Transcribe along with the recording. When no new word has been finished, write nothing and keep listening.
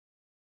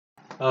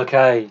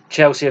Okay,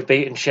 Chelsea have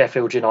beaten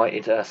Sheffield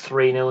United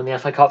 3-0 in the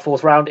FA Cup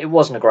fourth round. It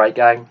wasn't a great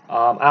game.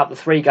 Out of the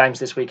three games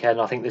this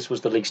weekend, I think this was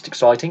the least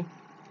exciting.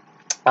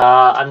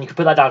 And you can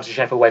put that down to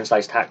Sheffield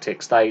Wednesday's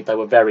tactics. They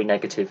were very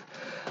negative.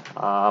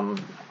 And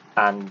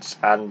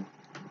I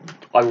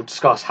will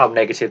discuss how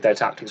negative their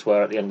tactics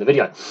were at the end of the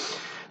video.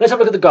 Let's have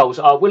a look at the goals.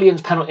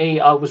 Williams' penalty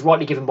was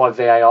rightly given by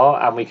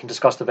VAR, and we can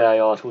discuss the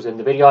VAR towards the end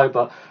of the video,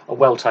 but a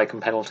well-taken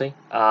penalty.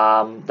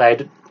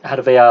 They had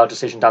a VAR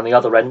decision down the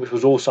other end, which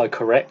was also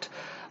correct,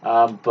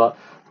 but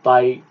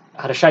they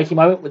had a shaky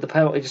moment with the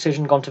penalty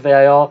decision gone to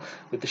VAR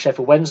with the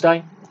Sheffield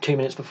Wednesday 2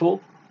 minutes before,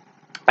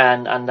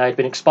 and they'd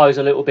been exposed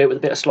a little bit with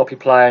a bit of sloppy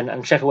play,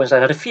 and Sheffield Wednesday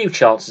had a few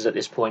chances at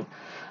this point.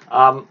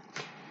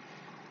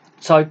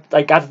 So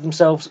they gathered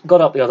themselves,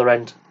 got up the other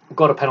end,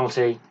 got a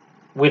penalty.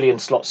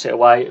 Williams slots it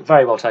away.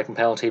 Very well taken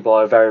penalty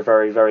by a very,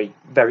 very, very,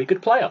 very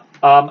good player.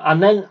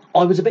 And then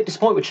I was a bit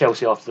disappointed with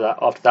Chelsea after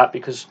that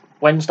because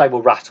Wednesday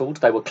were rattled.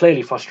 They were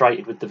clearly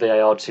frustrated with the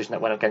VAR decision that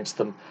went against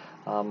them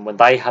when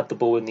they had the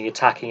ball in the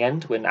attacking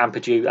end, when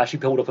Ampadu actually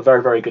pulled up a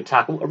very, very good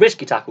tackle, a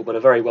risky tackle, but a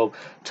very well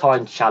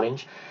timed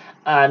challenge.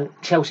 And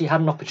Chelsea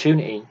had an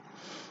opportunity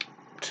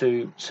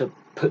to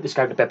put this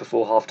game to bed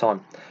before half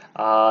time.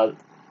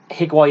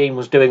 Higuain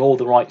was doing all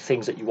the right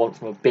things that you want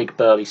from a big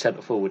burly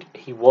centre forward.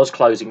 He was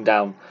closing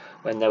down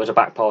when there was a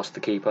back pass to the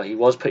keeper. He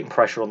was putting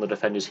pressure on the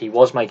defenders. He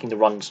was making the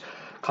runs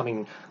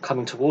coming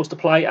towards the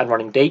play and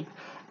running deep.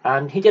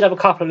 And he did have a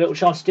couple of little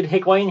chances. Did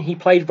Higuain? He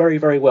played very,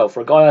 very well.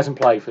 For a guy who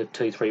hasn't played for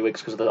 2-3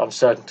 weeks because of the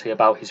uncertainty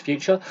about his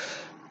future.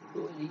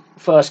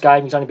 First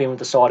game, he's only been with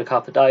the side a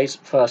couple of days.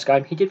 First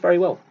game, he did very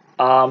well.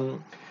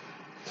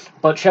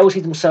 But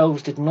Chelsea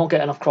themselves did not get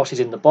enough crosses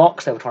in the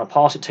box. They were trying to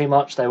pass it too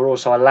much. They were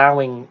also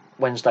allowing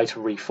Wednesday to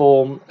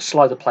reform,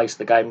 slow the pace of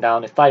the game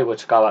down. If they were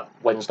to go at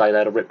Wednesday,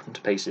 they'd have ripped them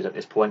to pieces at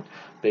this point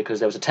because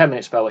there was a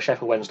 10-minute spell where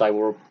Sheffield Wednesday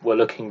were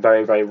looking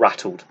very, very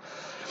rattled.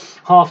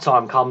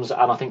 Half-time comes,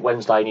 and I think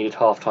Wednesday needed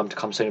half-time to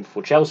come sooner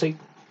before Chelsea.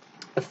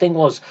 The thing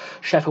was,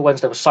 Sheffield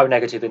Wednesday was so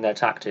negative in their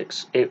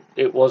tactics.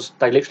 It was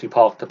they literally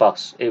parked the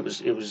bus. It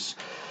was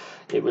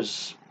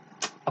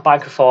a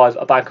bank of five,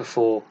 a bank of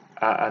four,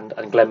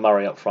 and Glenn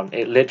Murray up front.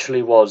 It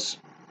literally was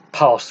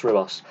passed through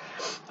us.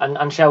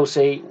 And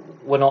Chelsea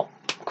were not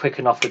quick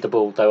enough with the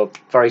ball. They were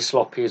very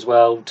sloppy as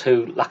well,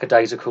 too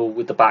lackadaisical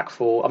with the back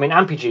four. I mean,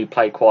 Ampadu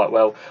played quite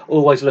well,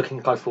 always looking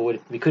to go forward.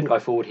 If he couldn't go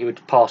forward, he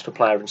would pass to a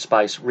player in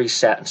space,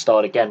 reset and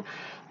start again.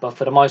 But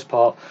for the most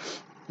part,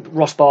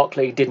 Ross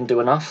Barkley didn't do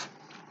enough.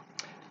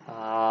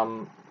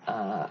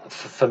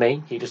 For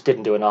me, he just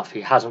didn't do enough.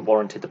 He hasn't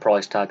warranted the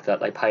price tag that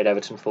they paid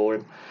Everton for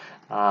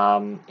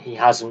him. He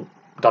hasn't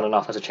done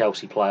enough as a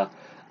Chelsea player.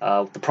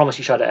 The promise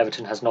he showed at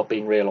Everton has not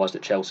been realised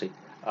at Chelsea.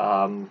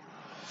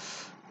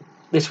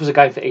 This was a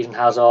game for Eden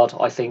Hazard,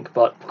 I think,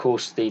 but of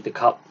course the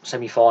cup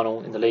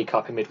semi-final in the League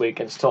Cup in midweek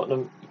against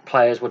Tottenham,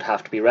 players would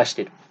have to be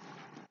rested.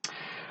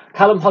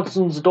 Callum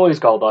Hudson-Odoi's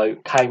goal, though,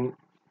 came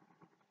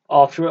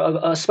after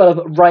a spell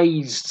of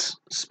raised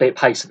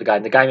pace of the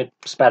game. The game had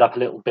sped up a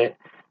little bit,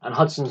 and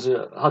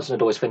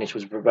Hudson-Odoi's finish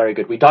was very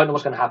good. We don't know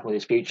what's going to happen with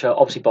his future.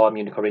 Obviously, Bayern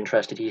Munich are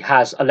interested. He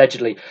has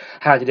allegedly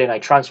handed in a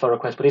transfer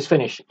request, but his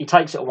finish, he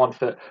takes it on one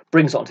foot,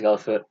 brings it onto the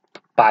other foot,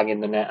 bang in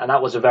the net, and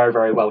that was a very,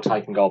 very well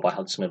taken goal by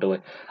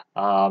Hudson-Odoi.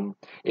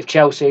 If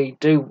Chelsea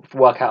do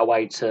work out a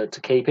way to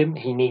keep him,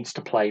 he needs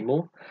to play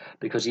more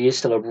because he is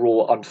still a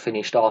raw,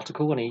 unfinished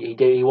article, and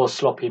he was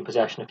sloppy in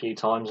possession a few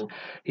times, and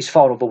his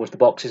final ball into the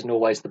box isn't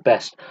always the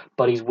best,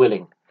 but he's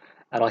willing,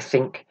 and I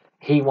think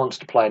he wants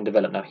to play and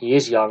develop now. He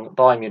is young.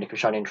 Bayern Munich have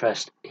shown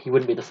interest. He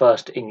wouldn't be the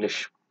first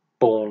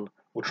English-born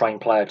or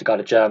trained player to go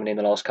to Germany in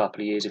the last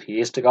couple of years if he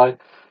is to go.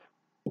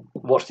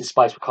 Watch this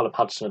space with Callum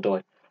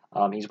Hudson-Odoi.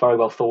 He's very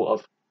well thought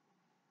of,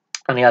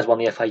 and he has won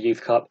the FA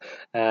Youth Cup,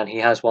 and he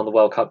has won the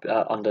World Cup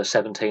under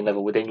 17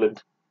 level with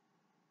England.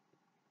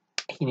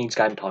 He needs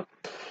game time.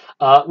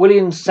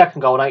 Williams'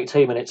 second goal in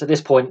 82 minutes. At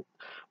this point,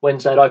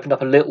 Wednesday had opened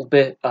up a little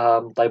bit.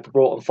 They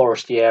brought on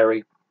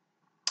Forestieri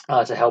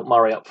to help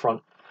Murray up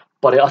front.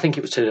 But I think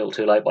it was too little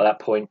too late by that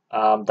point.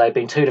 They'd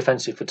been too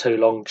defensive for too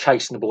long,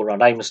 chasing the ball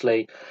around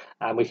aimlessly,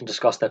 and we can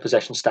discuss their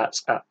possession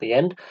stats at the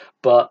end.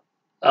 But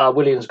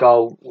Williams'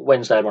 goal,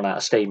 Wednesday had run out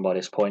of steam by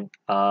this point,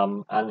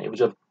 and it was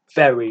a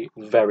very,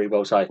 very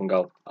well taken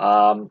goal.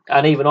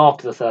 And even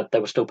after the third, they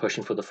were still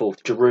pushing for the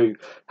fourth. Giroud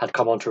had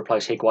come on to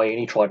replace Higuain.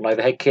 He tried an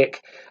overhead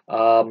kick.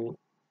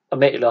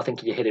 Admittedly, I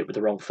think he hit it with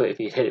the wrong foot. If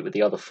he hit it with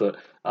the other foot,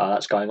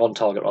 that's going on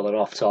target rather than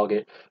off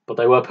target. But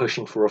they were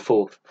pushing for a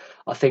fourth.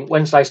 I think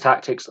Wednesday's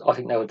tactics, I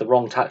think they were the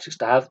wrong tactics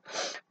to have.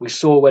 We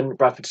saw when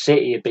Bradford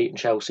City had beaten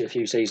Chelsea a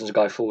few seasons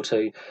ago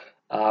 4-2.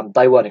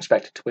 They weren't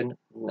expected to win,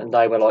 and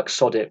they were like,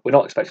 sod it, we're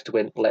not expected to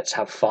win, let's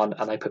have fun.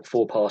 And they put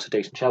 4 past a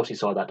decent Chelsea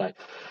side that day.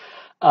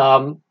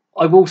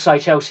 I will say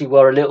Chelsea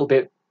were a little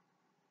bit,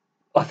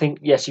 I think,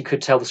 yes, you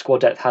could tell the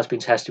squad depth has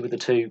been tested with the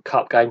 2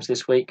 cup games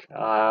this week.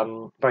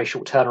 Very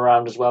short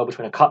turnaround as well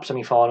between a cup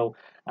semi-final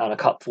and a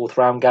cup fourth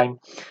round game,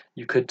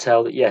 you could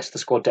tell that yes, the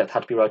squad depth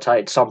had to be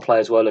rotated. Some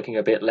players were looking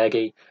a bit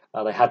leggy.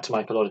 They had to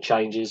make a lot of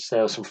changes.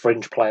 There were some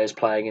fringe players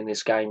playing in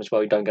this game as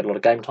well who don't get a lot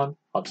of game time.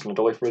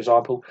 Hudson-Odoi, for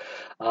example.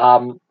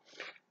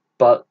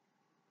 But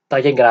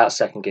they didn't get out of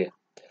second gear.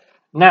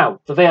 Now,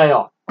 the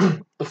VAR.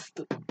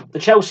 The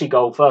Chelsea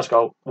goal, first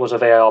goal, was a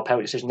VAR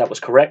penalty decision. That was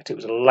correct. It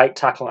was a late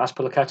tackle on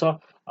Azpilicueta,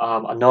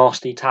 a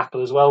nasty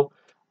tackle as well.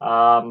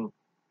 And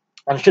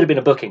it should have been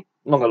a booking.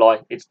 I'm not going to lie.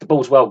 The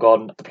ball's well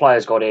gone. The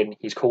player's got in.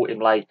 He's caught him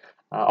late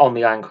on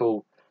the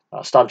ankle.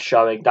 Studs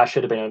showing. That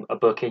should have been a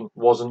booking.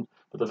 Wasn't.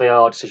 But the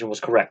VAR decision was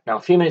correct. Now,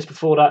 a few minutes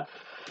before that,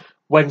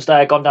 Wednesday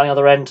had gone down the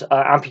other end.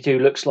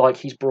 Ampadu looks like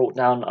he's brought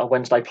down a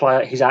Wednesday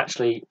player. He's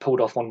actually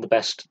pulled off one of the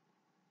best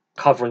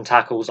covering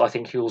tackles I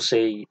think you'll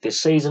see this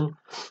season.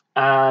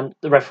 And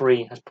the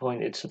referee has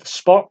pointed to the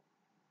spot.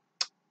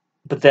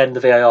 But then the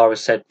VAR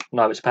has said,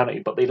 no, it's a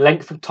penalty. But the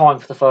length of time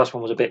for the first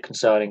one was a bit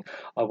concerning.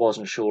 I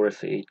wasn't sure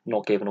if he'd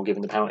not given or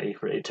given the penalty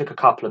for it. It took a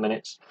couple of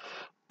minutes.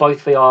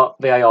 Both VAR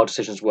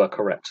decisions were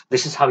correct.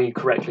 This is how you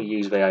correctly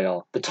use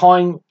VAR. The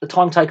time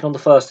taken on the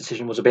first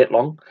decision was a bit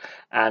long,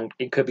 and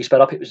it could be sped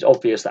up. It was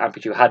obvious that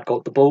Ampadu had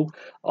got the ball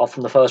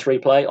from the first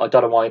replay. I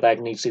don't know why they'd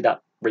need to see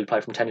that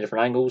replay from 10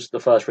 different angles. The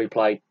first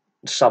replay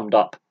summed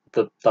up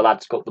the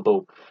lads got the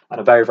ball, and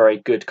a very, very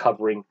good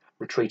covering,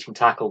 retreating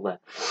tackle there.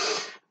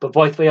 But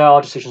both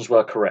VAR decisions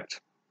were correct.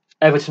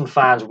 Everton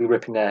fans will be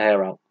ripping their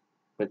hair out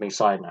with me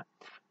saying that.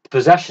 The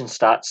possession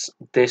stats,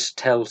 this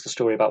tells the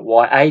story about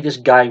why this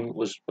game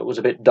was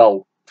a bit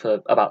dull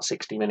for about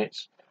 60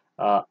 minutes.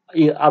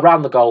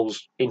 Around the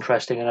goals,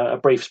 interesting, and a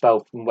brief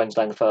spell from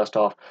Wednesday in the first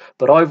half.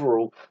 But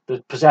overall,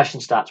 the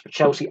possession stats were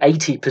Chelsea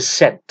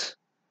 80%,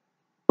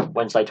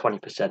 Wednesday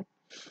 20%.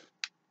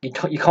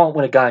 You can't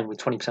win a game with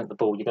 20% of the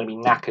ball. You're going to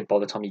be knackered by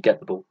the time you get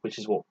the ball, which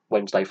is what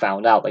Wednesday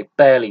found out. They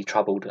barely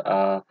troubled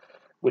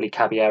Willy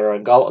Caballero,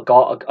 and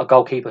a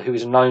goalkeeper who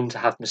is known to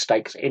have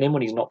mistakes in him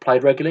when he's not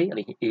played regularly,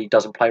 and he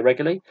doesn't play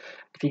regularly.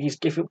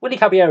 If Willy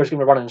Caballero is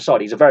going to run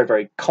inside, he's a very,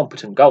 very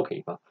competent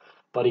goalkeeper,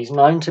 but he's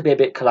known to be a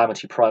bit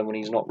calamity prone when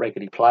he's not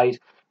regularly played.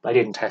 They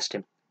didn't test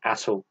him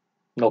at all.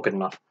 Not good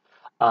enough.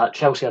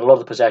 Chelsea had a lot of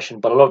the possession,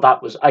 but a lot of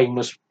that was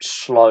aimless,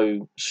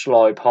 slow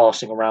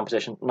passing around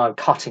possession, no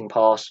cutting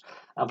pass,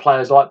 and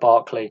players like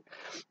Barkley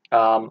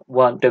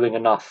weren't doing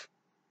enough.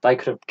 They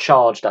could have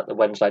charged at the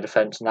Wednesday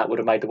defence, and that would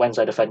have made the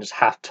Wednesday defenders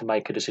have to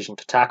make a decision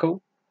to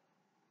tackle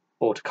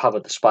or to cover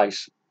the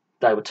space.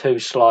 They were too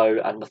slow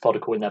and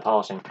methodical in their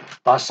passing.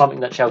 That's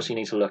something that Chelsea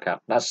need to look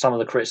at. That's some of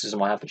the criticism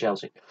I have for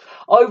Chelsea.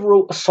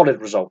 Overall, a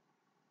solid result.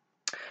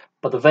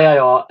 But the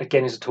VAR,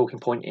 again, is a talking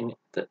point in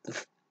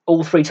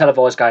all three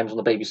televised games on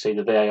the BBC.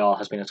 The VAR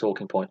has been a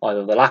talking point,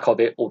 either the lack of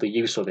it or the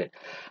use of it.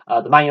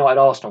 The Man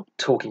United-Arsenal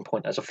talking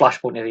point. There's a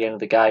flashpoint near the end of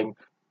the game.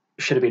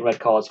 Should have been red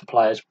cards for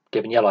players,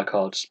 given yellow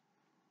cards.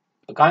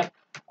 Okay,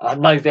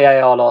 no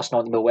VAR last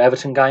night in the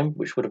Millwall-Everton game,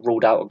 which would have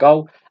ruled out a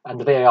goal, and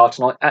the VAR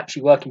tonight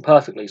actually working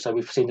perfectly. So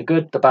we've seen the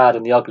good, the bad,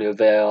 and the ugly of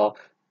VAR.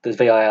 The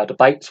VAR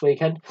debate this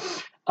weekend,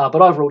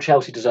 but overall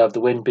Chelsea deserved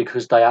the win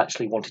because they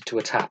actually wanted to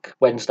attack.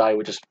 Wednesday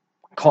were just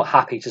quite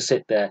happy to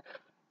sit there.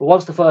 But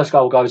once the first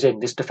goal goes in,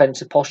 this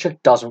defensive posture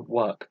doesn't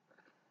work.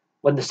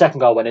 When the second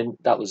goal went in,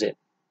 that was it.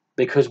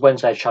 Because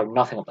Wednesday had shown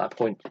nothing at that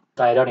point.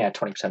 They had only had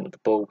 20% of the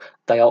ball.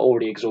 They are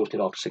already exhausted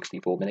after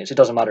 64 minutes. It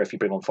doesn't matter if you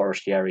bring on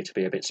Forestieri to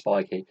be a bit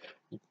spiky.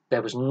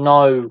 There was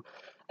no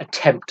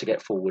attempt to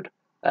get forward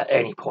at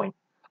any point,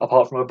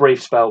 apart from a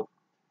brief spell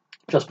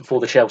just before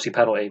the Chelsea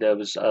penalty. There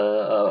was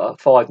a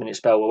 5-minute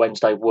spell where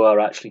Wednesday were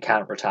actually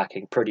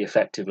counter-attacking pretty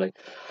effectively.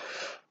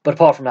 But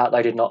apart from that,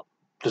 they did not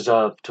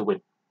deserve to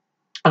win.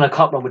 And a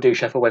cup run would do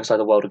Sheffield Wednesday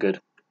the world of good.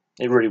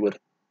 It really would.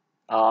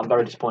 I'm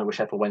very disappointed with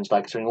Sheffield Wednesday,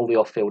 considering all the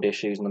off-field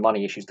issues and the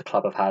money issues the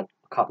club have had.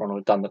 The cup run would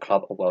have done the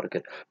club a world of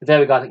good. But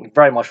there we go. Thank you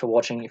very much for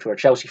watching. If you're a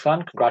Chelsea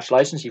fan,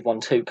 congratulations. You've won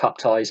 2 cup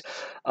ties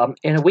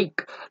in a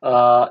week.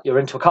 You're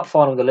into a cup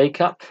final of the League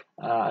Cup,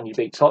 and you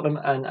beat Tottenham,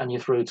 and you're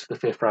through to the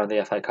 5th round of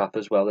the FA Cup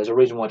as well. There's a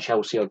reason why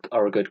Chelsea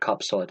are a good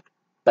cup side.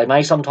 They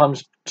may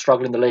sometimes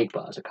struggle in the league,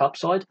 but as a cup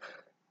side,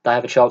 they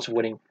have a chance of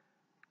winning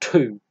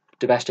 2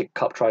 domestic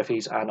cup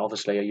trophies and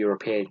obviously a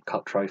European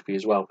cup trophy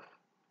as well.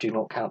 Do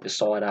not count this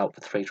side out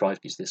for 3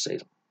 trophies this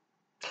season.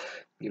 Thank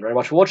you very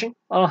much for watching,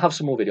 and I'll have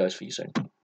some more videos for you soon.